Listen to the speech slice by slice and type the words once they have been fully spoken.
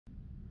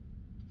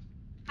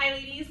Hi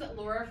ladies,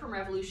 Laura from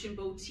Revolution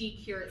Boutique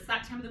here. It's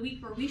that time of the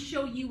week where we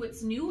show you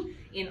what's new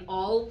in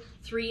all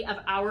 3 of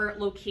our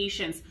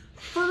locations.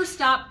 First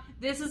up,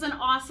 this is an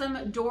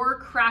awesome door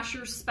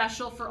crasher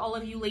special for all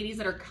of you ladies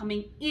that are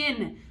coming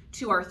in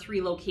to our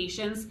 3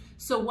 locations.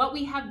 So what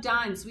we have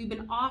done is we've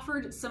been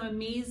offered some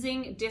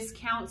amazing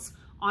discounts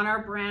on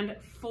our brand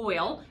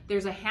foil.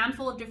 There's a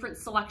handful of different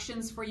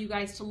selections for you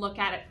guys to look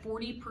at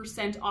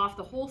 40% off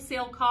the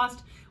wholesale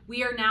cost.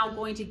 We are now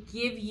going to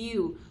give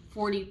you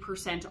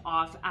 40%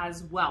 off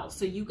as well.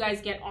 So you guys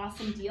get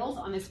awesome deals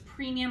on this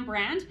premium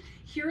brand.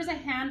 Here's a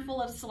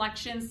handful of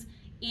selections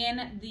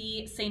in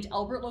the St.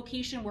 Albert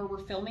location where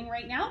we're filming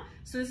right now.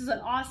 So this is an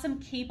awesome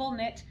cable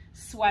knit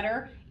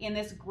sweater in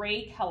this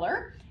gray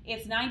color.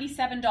 It's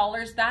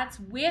 $97. That's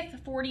with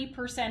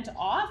 40%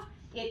 off.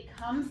 It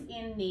comes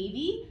in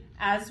navy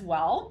as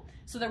well.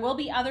 So there will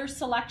be other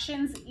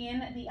selections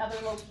in the other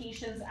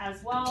locations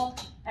as well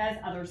as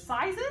other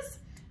sizes.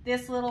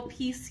 This little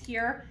piece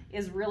here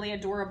is really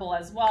adorable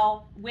as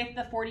well. With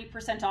the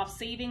 40% off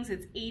savings,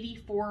 it's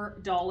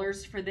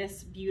 $84 for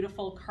this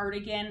beautiful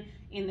cardigan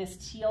in this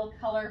teal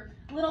color.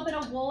 A little bit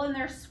of wool in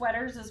their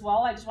sweaters as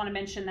well. I just want to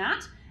mention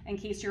that in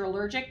case you're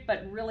allergic,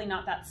 but really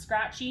not that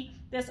scratchy.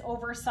 This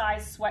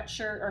oversized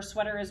sweatshirt or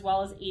sweater as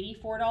well is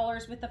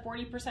 $84 with the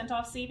 40%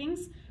 off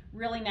savings.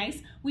 Really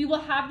nice. We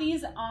will have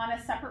these on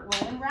a separate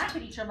rolling rack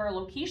at each of our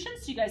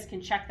locations, so you guys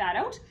can check that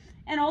out.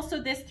 And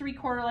also this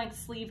 3/4 length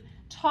sleeve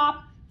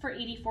top for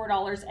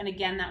 $84, and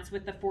again, that's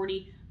with the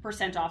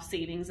 40% off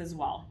savings as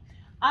well.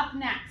 Up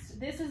next,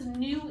 this is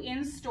new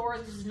in store.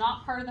 This is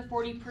not part of the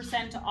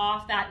 40%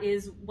 off. That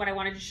is what I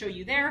wanted to show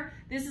you there.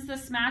 This is the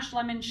Smashed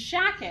Lemon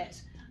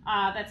Shacket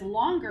that's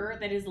longer,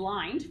 that is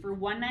lined for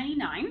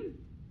 $199.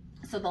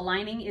 So the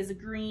lining is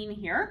green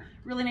here.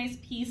 Really nice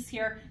piece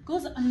here.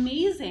 Goes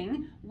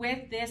amazing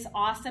with this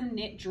awesome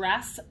knit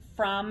dress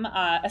from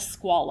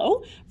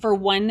Esqualo for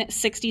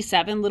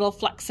 $167. Little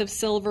flecks of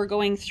silver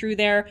going through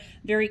there.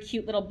 Very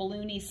cute little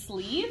balloony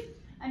sleeve.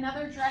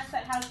 Another dress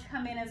that has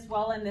come in as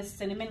well in this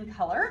cinnamon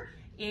color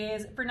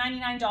is for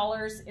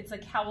 $99. It's a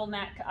cowl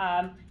neck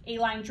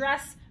A-line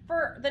dress.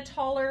 For the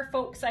taller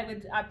folks, I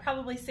would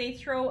probably say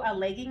throw a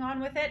legging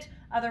on with it.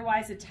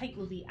 Otherwise, a tight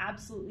will be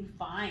absolutely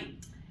fine.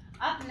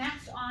 Up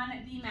next on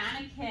the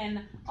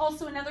mannequin,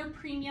 also another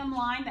premium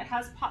line that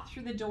has popped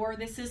through the door.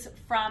 This is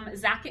from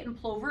Zacket and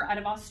Plover out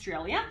of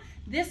Australia.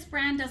 This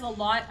brand does a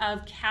lot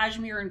of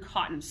cashmere and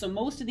cotton. So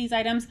most of these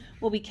items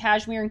will be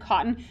cashmere and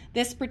cotton.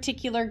 This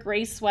particular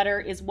gray sweater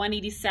is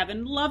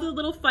 $187. Love the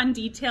little fun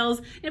details.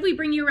 And if we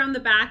bring you around the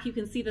back, you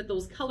can see that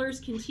those colors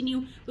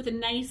continue with a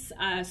nice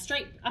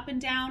stripe up and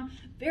down.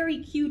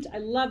 Very cute. I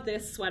love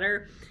this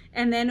sweater.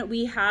 And then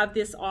we have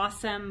this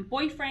awesome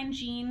boyfriend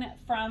jean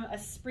from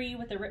Esprit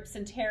with the rips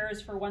and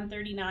tears for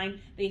 $139.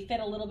 They fit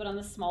a little bit on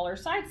the smaller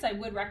side, so I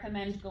would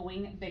recommend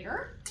going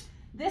bigger.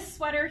 This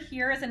sweater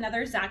here is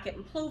another Zacket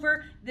and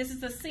Plover. This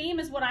is the same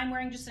as what I'm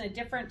wearing, just in a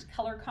different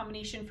color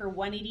combination for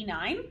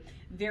 $189.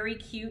 Very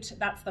cute.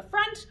 That's the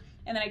front.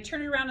 And then I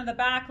turn it around in the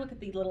back. Look at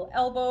the little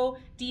elbow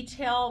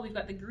detail. We've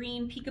got the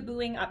green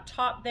peekabooing up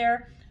top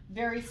there.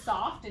 Very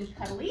soft and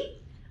cuddly.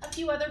 A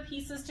few other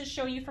pieces to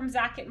show you from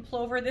Zacket and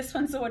Plover. This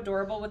one's so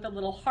adorable with the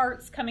little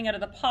hearts coming out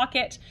of the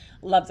pocket.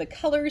 Love the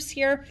colors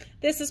here.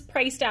 This is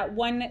priced at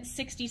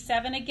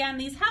 $167. Again,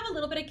 these have a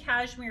little bit of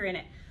cashmere in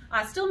it.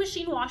 Still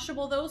machine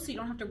washable though, so you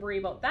don't have to worry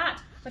about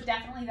that, but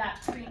definitely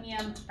that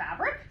premium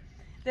fabric.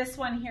 This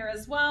one here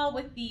as well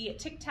with the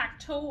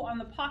tic-tac-toe on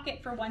the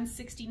pocket for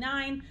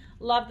 $169.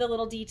 Love the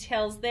little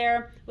details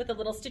there with the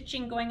little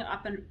stitching going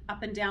up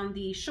and down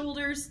the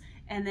shoulders,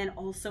 and then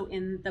also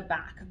in the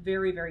back.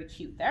 Very, very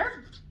cute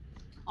there.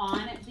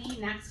 On the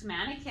next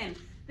mannequin,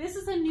 this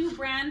is a new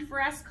brand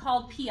for us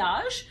called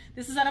Piage.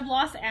 This is out of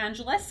Los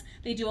Angeles.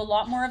 They do a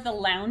lot more of the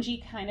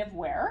loungy kind of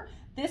wear.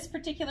 This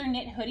particular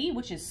knit hoodie,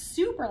 which is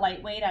super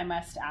lightweight, I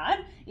must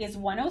add, is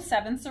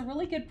 $107, so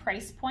really good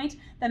price point.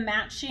 The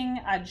matching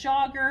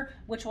jogger,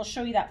 which will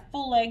show you that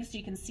full leg, so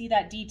you can see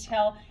that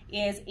detail,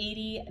 is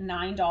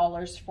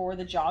 $89 for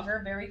the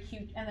jogger. Very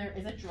cute, and there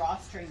is a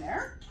drawstring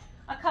there.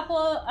 A couple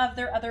of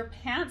their other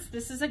pants.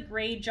 This is a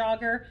gray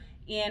jogger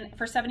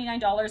for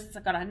 $79. It's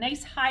got a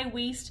nice high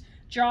waist,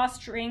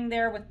 drawstring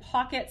there with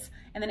pockets,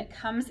 and then it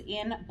comes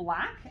in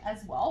black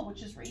as well,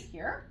 which is right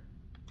here.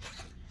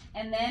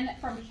 And then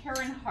from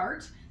Karen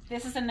Hart,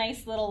 this is a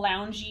nice little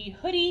loungy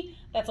hoodie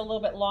that's a little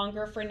bit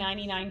longer for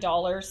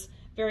 $99.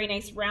 Very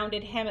nice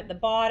rounded hem at the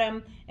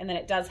bottom, and then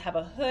it does have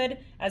a hood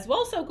as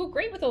well, so go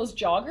great with those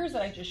joggers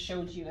that I just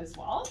showed you as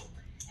well.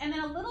 And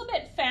then a little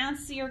bit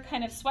fancier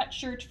kind of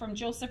sweatshirt from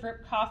Joseph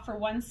Ripkoff for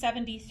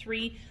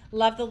 $173.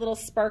 Love the little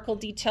sparkle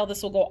detail.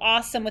 This will go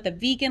awesome with a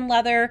vegan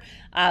leather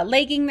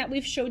legging that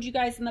we've showed you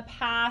guys in the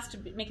past to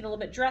make it a little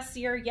bit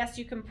dressier. Yes,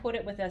 you can put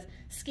it with a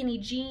skinny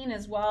jean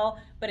as well,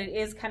 but it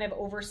is kind of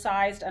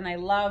oversized, and I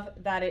love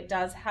that it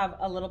does have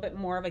a little bit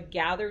more of a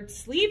gathered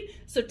sleeve,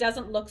 so it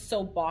doesn't look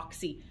so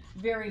boxy.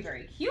 Very,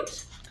 very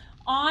cute.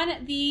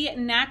 On the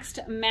next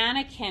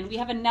mannequin, we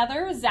have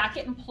another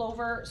Zacket and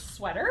Plover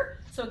sweater.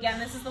 So again,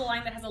 this is the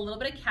line that has a little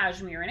bit of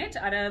cashmere in it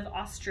out of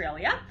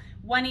Australia.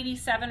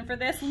 $187 for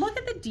this. Look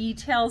at the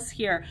details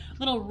here.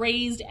 Little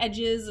raised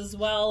edges as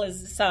well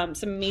as some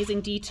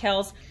amazing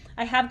details.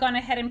 I have gone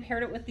ahead and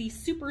paired it with the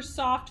super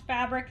soft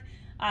fabric.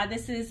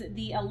 This is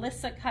the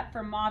Alyssa cut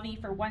from Mavi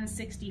for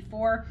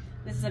 $164.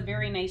 This is a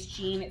very nice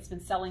jean. It's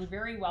been selling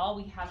very well.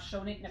 We have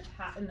shown it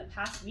in the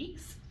past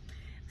weeks.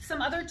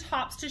 Some other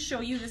tops to show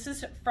you. This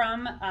is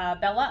from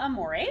Bella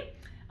Amore.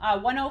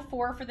 $104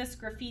 for this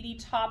graffiti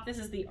top. This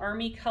is the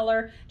army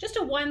color. Just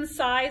a one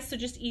size, so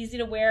just easy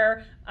to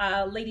wear.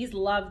 Ladies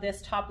love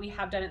this top. We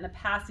have done it in the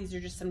past. These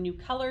are just some new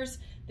colors.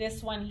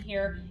 This one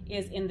here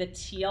is in the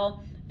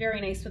teal.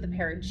 Very nice with a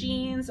pair of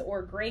jeans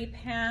or gray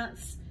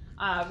pants.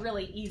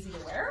 Really easy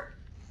to wear.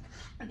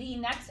 The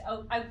next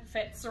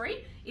outfit,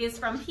 is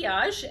from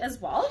Piaget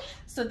as well.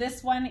 So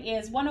this one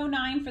is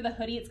 $109 for the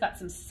hoodie. It's got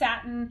some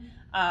satin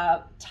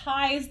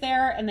ties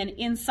there, and then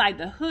inside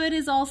the hood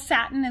is all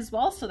satin as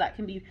well, so that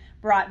can be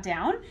brought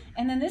down.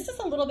 And then this is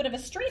a little bit of a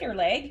straighter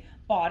leg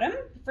bottom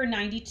for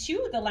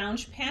 $92, the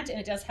lounge pant, and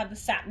it does have the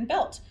satin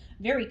belt.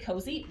 Very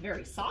cozy,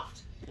 very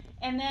soft.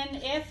 And then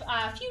if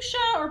fuchsia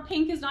or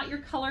pink is not your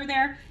color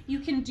there, you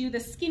can do the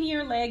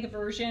skinnier leg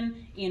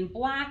version in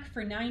black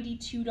for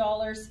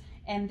 $92.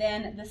 And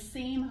then the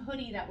same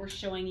hoodie that we're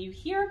showing you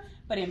here,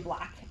 but in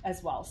black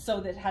as well. So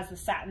that has the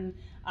satin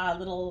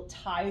little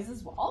ties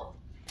as well.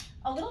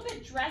 A little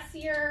bit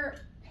dressier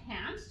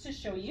pants to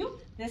show you.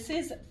 This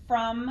is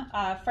from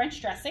French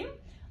Dressing.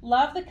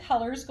 Love the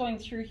colors going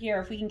through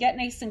here. If we can get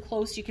nice and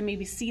close, you can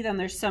maybe see them.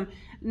 There's some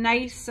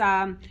nice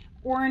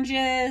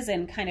oranges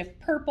and kind of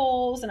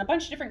purples and a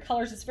bunch of different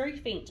colors. It's very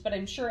faint, but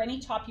I'm sure any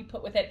top you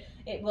put with it,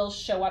 it will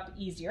show up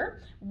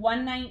easier.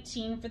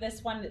 $119 for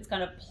this one. It's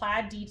got a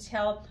plaid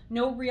detail,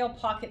 no real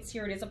pockets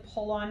here. It is a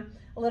pull-on,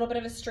 a little bit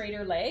of a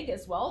straighter leg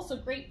as well. So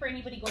great for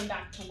anybody going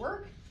back to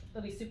work.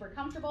 It'll be super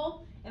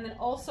comfortable. And then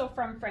also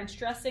from French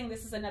Dressing,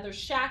 this is another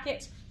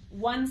shacket,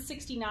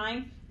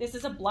 $169. This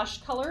is a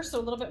blush color, so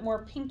a little bit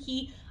more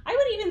pinky. I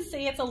would even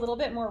say it's a little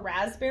bit more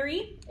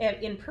raspberry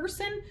in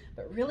person,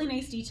 but really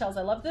nice details.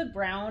 I love the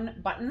brown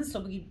buttons, so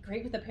it'll be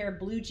great with a pair of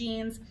blue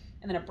jeans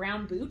and then a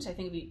brown boot. I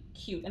think it'd be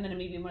cute. And then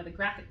maybe one of the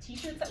graphic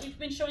t-shirts that we've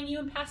been showing you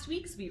in past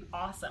weeks would be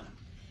awesome.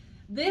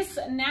 This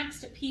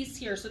next piece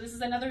here, so this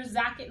is another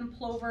Zacket and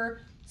Plover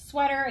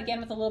sweater,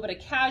 again with a little bit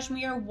of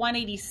cashmere,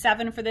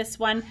 $187 for this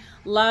one.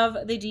 Love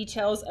the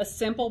details, a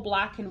simple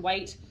black and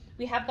white.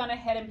 We have gone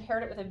ahead and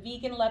paired it with a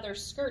vegan leather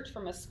skirt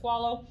from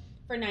Esqualo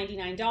for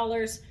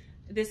 $99.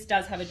 This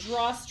does have a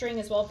drawstring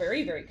as well,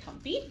 very, very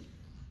comfy.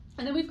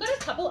 And then we've got a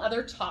couple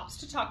other tops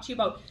to talk to you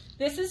about.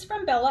 This is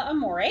from Bella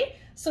Amore.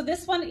 So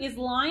this one is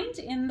lined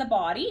in the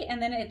body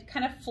and then it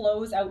kind of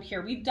flows out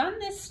here. We've done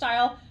this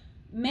style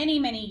many,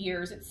 many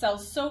years. It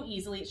sells so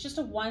easily. It's just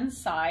a one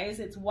size.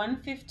 It's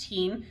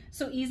 $115.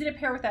 So easy to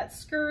pair with that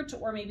skirt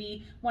or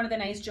maybe one of the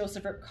nice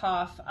Joseph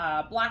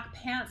Ripkoff black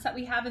pants that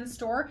we have in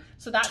store.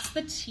 So that's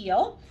the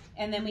teal.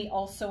 And then we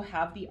also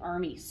have the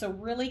army. So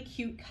really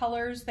cute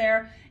colors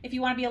there. If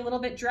you want to be a little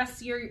bit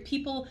dressier,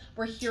 people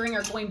we're hearing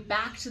are going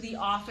back to the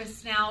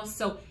office now.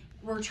 So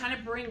we're trying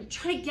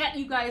to get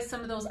you guys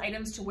some of those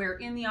items to wear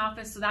in the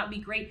office, so that would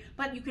be great,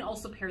 but you can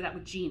also pair that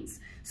with jeans.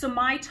 So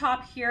my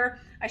top here,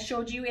 I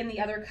showed you in the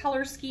other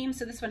color scheme,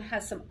 so this one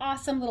has some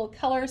awesome little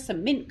colors,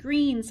 some mint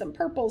green, some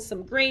purples,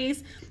 some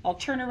grays. I'll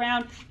turn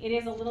around. It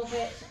is a little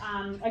bit,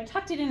 I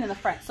tucked it in the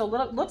front, so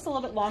it looks a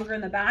little bit longer in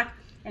the back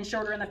and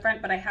shorter in the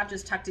front, but I have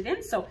just tucked it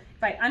in, so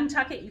if I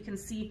untuck it, you can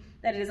see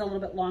that it is a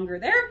little bit longer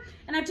there.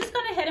 And I've just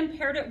gone ahead and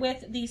paired it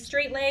with the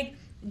straight leg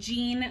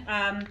jean,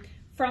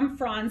 from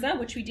Franza,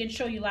 which we did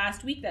show you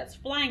last week. That's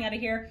flying out of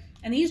here.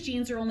 And these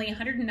jeans are only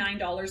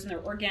 $109 and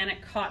they're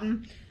organic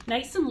cotton,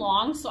 nice and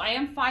long. So I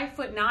am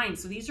 5'9",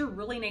 so these are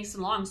really nice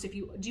and long. So if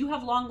you do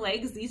have long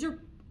legs, these are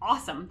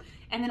awesome.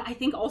 And then I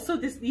think also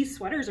these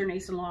sweaters are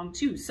nice and long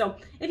too. So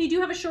if you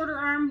do have a shorter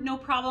arm, no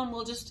problem.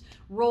 We'll just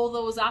roll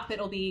those up.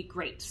 It'll be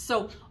great.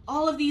 So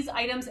all of these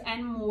items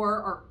and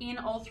more are in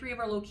all three of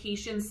our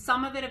locations.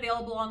 Some of it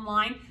available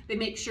online, but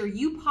make sure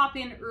you pop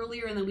in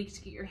earlier in the week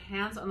to get your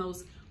hands on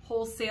those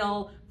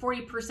wholesale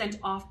 40%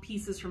 off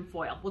pieces from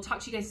Foyle. We'll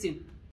talk to you guys soon.